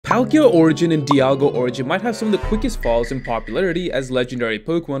Palkia Origin and Dialga Origin might have some of the quickest falls in popularity as legendary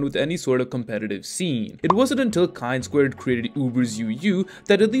Pokemon with any sort of competitive scene. It wasn't until Kind Squared created Uber's UU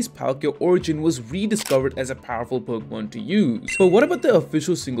that at least Palkia Origin was rediscovered as a powerful Pokemon to use. But what about the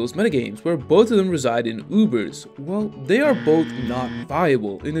official singles metagames, where both of them reside in Ubers? Well, they are both not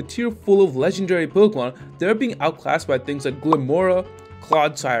viable. In a tier full of legendary Pokemon, they're being outclassed by things like Glimmora,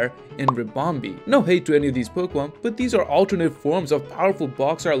 Clodsire, and Ribombee. No hate to any of these Pokemon, but these are alternate forms of powerful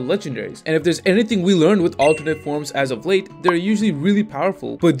box-art legendaries, and if there's anything we learned with alternate forms as of late, they're usually really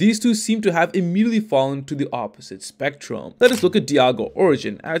powerful, but these two seem to have immediately fallen to the opposite spectrum. Let us look at Dialga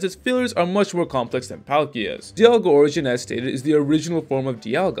Origin, as its failures are much more complex than Palkia's. Dialga Origin, as stated, is the original form of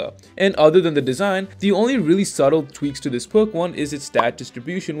Dialga, and other than the design, the only really subtle tweaks to this Pokemon is its stat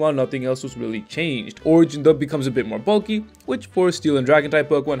distribution, while nothing else was really changed. Origin though becomes a bit more bulky, which for Steel and Dragon type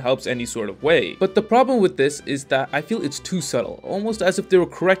Pokemon helps any sort of way. But the problem with this is that I feel it's too subtle, almost as if they were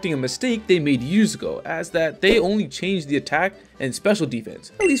correcting a mistake they made years ago, as that they only changed the attack and special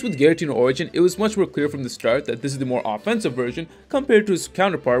defense. At least with Giratina Origin, it was much more clear from the start that this is the more offensive version compared to its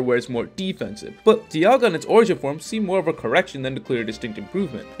counterpart where it's more defensive. But Dialga and its Origin form seem more of a correction than a clear distinct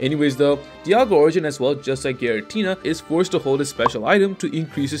improvement. Anyways though, Dialga Origin as well, just like Giratina, is forced to hold a special item to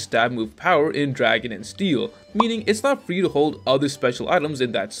increase its stab move power in Dragon and Steel, meaning it's not free to hold other special items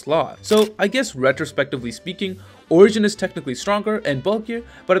in that slot. So I guess retrospectively speaking, Origin is technically stronger and bulkier,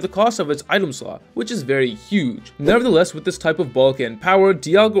 but at the cost of its item slot, which is very huge. Nevertheless, with this type of bulk and power,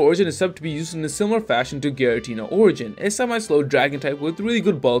 Dialga Origin is said to be used in a similar fashion to Giratina Origin, a semi-slow dragon type with really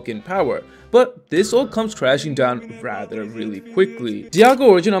good bulk and power. But this all comes crashing down rather really quickly. Dialga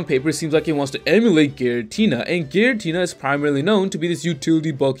Origin on paper seems like it wants to emulate Giratina, and Giratina is primarily known to be this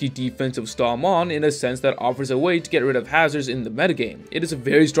utility bulky defensive Stallmon in a sense that offers a way to get rid of hazards in the metagame. It is a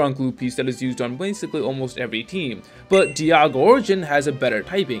very strong glue piece that is used on basically almost every team. But Dialga Origin has a better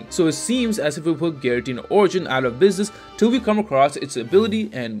typing, so it seems as if we put Giratina Origin out of business till we come across its ability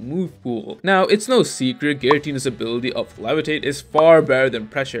and move pool. Now, it's no secret Giratina's ability of Levitate is far better than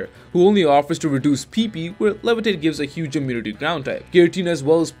Pressure, who only offers to reduce PP, where Levitate gives a huge immunity to ground type. Giratina as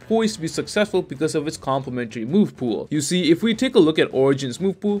well is poised to be successful because of its complementary move pool. You see, if we take a look at Origin's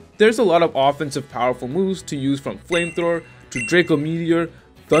move pool, there's a lot of offensive powerful moves to use, from Flamethrower to Draco Meteor,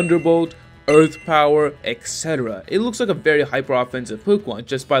 Thunderbolt, Earth Power, etc. It looks like a very hyper-offensive Pokemon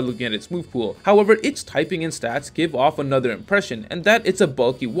just by looking at its move pool. However, its typing and stats give off another impression, and that it's a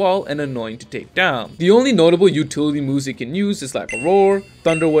bulky wall and annoying to take down. The only notable utility moves it can use is like Roar,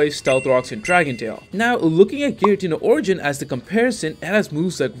 Thunder Wave, Stealth Rocks, and Dragon Tail. Now, looking at Giratina Origin as the comparison, it has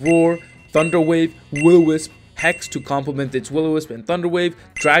moves like Roar, Thunder Wave, Will-O-Wisp, Hex to complement its Will-O-Wisp and Thunder Wave,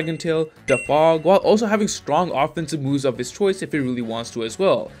 Dragon Tail, Defog, while also having strong offensive moves of its choice if it really wants to as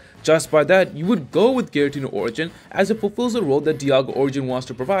well. Just by that, you would go with Giratina Origin as it fulfills the role that Dialga Origin wants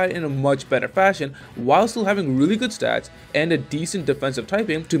to provide in a much better fashion, while still having really good stats and a decent defensive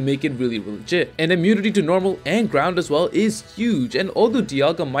typing to make it really legit. And immunity to normal and ground as well is huge, and although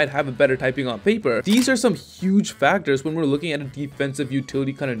Dialga might have a better typing on paper, these are some huge factors when we're looking at a defensive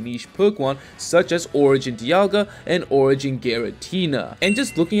utility kind of niche Pokemon such as Origin Dialga and Origin Giratina. And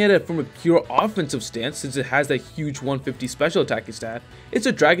just looking at it from a pure offensive stance, since it has that huge 150 special attacking stat, it's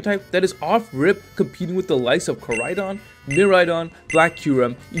a Dragon type that is off-rip competing with the likes of Koraidon, Miraidon, Black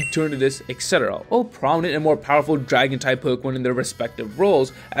Kyurem, Eternatus, etc. All prominent and more powerful dragon type Pokemon in their respective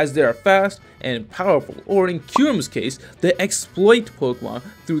roles, as they are fast and powerful, or in Kyurem's case, they exploit Pokemon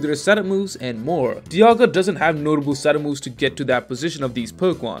through their setup moves and more. Dialga doesn't have notable setup moves to get to that position of these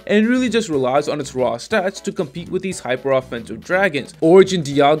Pokemon, and really just relies on its raw stats to compete with these hyper offensive dragons. Origin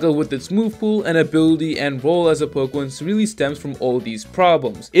Dialga with its move pool and ability and role as a Pokemon really stems from all these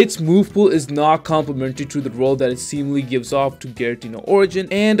problems. Its move pool is not complementary to the role that it seemingly gives off to Giratina Origin,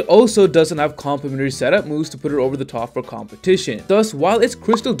 and also doesn't have complementary setup moves to put it over the top for competition. Thus, while its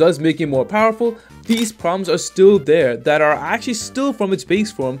crystal does make it more powerful, these problems are still there that are actually still from its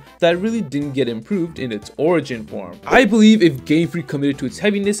base form that really didn't get improved in its origin form. I believe if Game Freak committed to its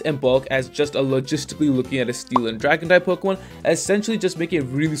heaviness and bulk as just a logistically looking at a Steel and Dragon type Pokemon, essentially just making it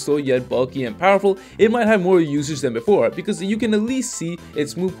really slow yet bulky and powerful, it might have more users than before, because you can at least see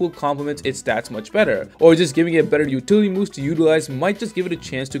its move pool complements its stats much better, or just giving it better utility moves to utilize might just give it a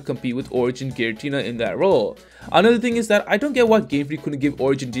chance to compete with Origin Giratina in that role. Another thing is that I don't get why Game Freak couldn't give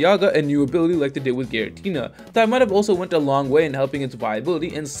Origin Dialga a new ability like they did with Giratina. That might have also went a long way in helping its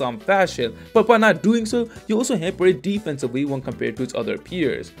viability in some fashion, but by not doing so, you also hamper it defensively when compared to its other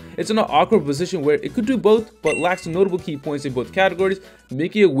peers. It's in an awkward position where it could do both, but lacks notable key points in both categories,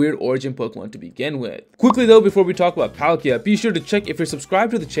 making it a weird origin Pokemon to begin with. Quickly though, before we talk about Palkia, be sure to check if you're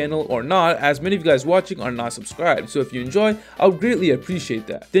subscribed to the channel or not, as many of you guys watching are not subscribed. So if if you enjoy, I would greatly appreciate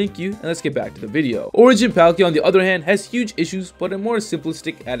that. Thank you, and let's get back to the video. Origin Palkia, on the other hand, has huge issues, but are more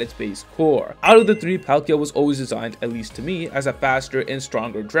simplistic at its base core. Out of the three, Palkia was always designed, at least to me, as a faster and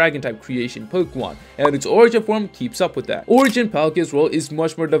stronger Dragon-type creation Pokemon, and its origin form keeps up with that. Origin Palkia's role is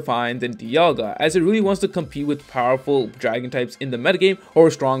much more defined than Dialga, as it really wants to compete with powerful Dragon types in the metagame or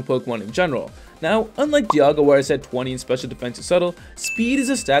strong Pokemon in general. Now, unlike Dialga, where I said 20 in special defense is subtle, speed is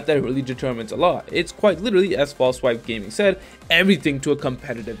a stat that really determines a lot. It's quite literally, as False Swipe Gaming said, everything to a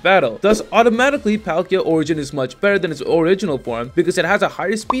competitive battle. Thus, automatically, Palkia Origin is much better than its original form because it has a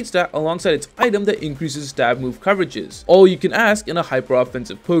higher speed stat alongside its item that increases stab move coverages. All you can ask in a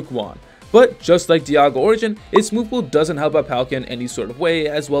hyper-offensive Pokemon. But just like Dialga Origin, its move pool doesn't help out Palkia in any sort of way,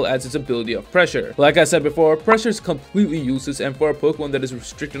 as well as its ability of pressure. Like I said before, pressure is completely useless, and for a Pokemon that is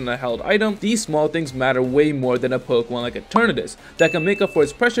restricted on a held item, these small things matter way more than a Pokemon like Eternatus that can make up for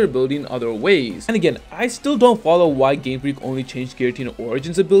its pressure ability in other ways. And again, I still don't follow why Game Freak only changed Giratina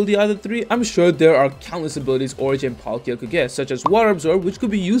Origin's ability out of the three. I'm sure there are countless abilities Origin Palkia could get, such as Water Absorb, which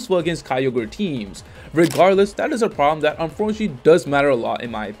could be useful against Kyogre teams. Regardless, that is a problem that unfortunately does matter a lot in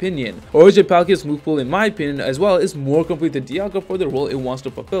my opinion. Origin Palkia's move pool, in my opinion as well, is more complete than Dialga for the role it wants to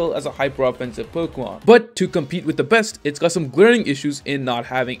fulfill as a hyper-offensive Pokemon. But to compete with the best, it's got some glaring issues in not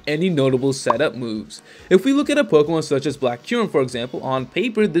having any notable setup moves. If we look at a Pokemon such as Black Kyurem, for example, on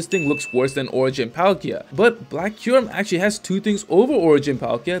paper this thing looks worse than Origin Palkia. But Black Kyurem actually has two things over Origin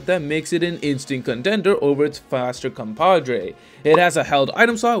Palkia that makes it an instant contender over its faster compadre. It has a held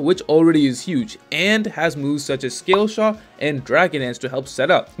item slot, which already is huge, and has moves such as Scale Shot and Dragon Dance to help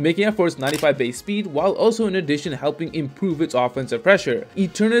set up, making up for its 95 base speed, while also in addition helping improve its offensive pressure.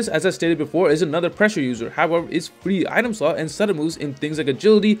 Eternatus, as I stated before, is another pressure user, however its free item slot and setup moves in things like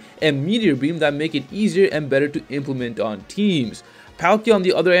Agility and Meteor Beam that make it easier and better to implement on teams. Palkia, on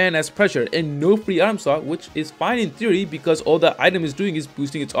the other hand, has pressure and no free item slot, which is fine in theory because all the item is doing is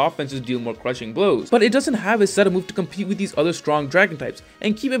boosting its offense to deal more crushing blows. But it doesn't have a setup move to compete with these other strong dragon types.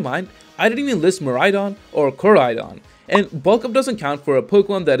 And keep in mind, I didn't even list Miraidon or Koraidon. And Bulk Up doesn't count for a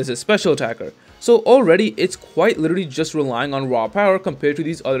Pokemon that is a special attacker. So already, it's quite literally just relying on raw power compared to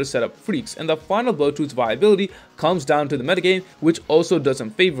these other setup freaks, and the final blow to its viability comes down to the metagame, which also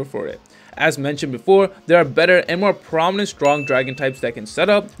doesn't favor for it. As mentioned before, there are better and more prominent strong dragon types that can set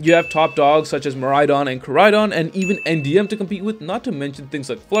up. You have top dogs such as Miraidon and Koraidon, and even NDM to compete with, not to mention things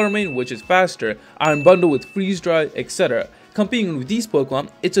like Fluttermane, which is faster, Iron Bundle with Freeze Dry, etc. Competing with these Pokemon,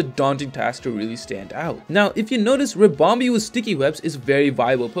 it's a daunting task to really stand out. Now, if you notice, Ribombee with Sticky Webs is a very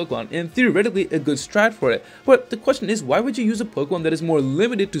viable Pokemon and theoretically a good strat for it. But the question is, why would you use a Pokemon that is more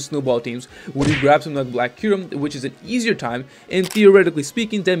limited to Snowball teams when you grab something like Black Kyurem, which is an easier time, and theoretically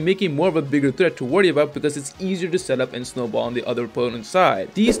speaking, then making more of a bigger threat to worry about because it's easier to set up and snowball on the other opponent's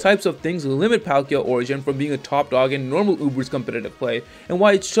side. These types of things limit Palkia Origin from being a top dog in normal Uber's competitive play, and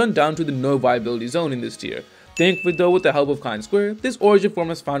why it's shunned down to the no viability zone in this tier. Thankfully though, with the help of Kind Square, this origin form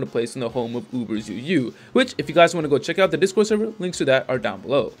has found a place in the home of Uber's UU, which if you guys want to go check out the Discord server, links to that are down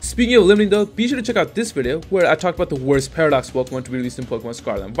below. Speaking of limiting though, be sure to check out this video where I talked about the worst Paradox Pokemon to be released in Pokemon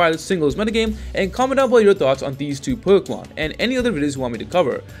Scarlet and Violet singles metagame, and comment down below your thoughts on these two Pokemon, and any other videos you want me to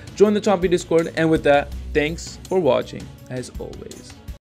cover. Join the Chompy Discord, and with that, thanks for watching as always.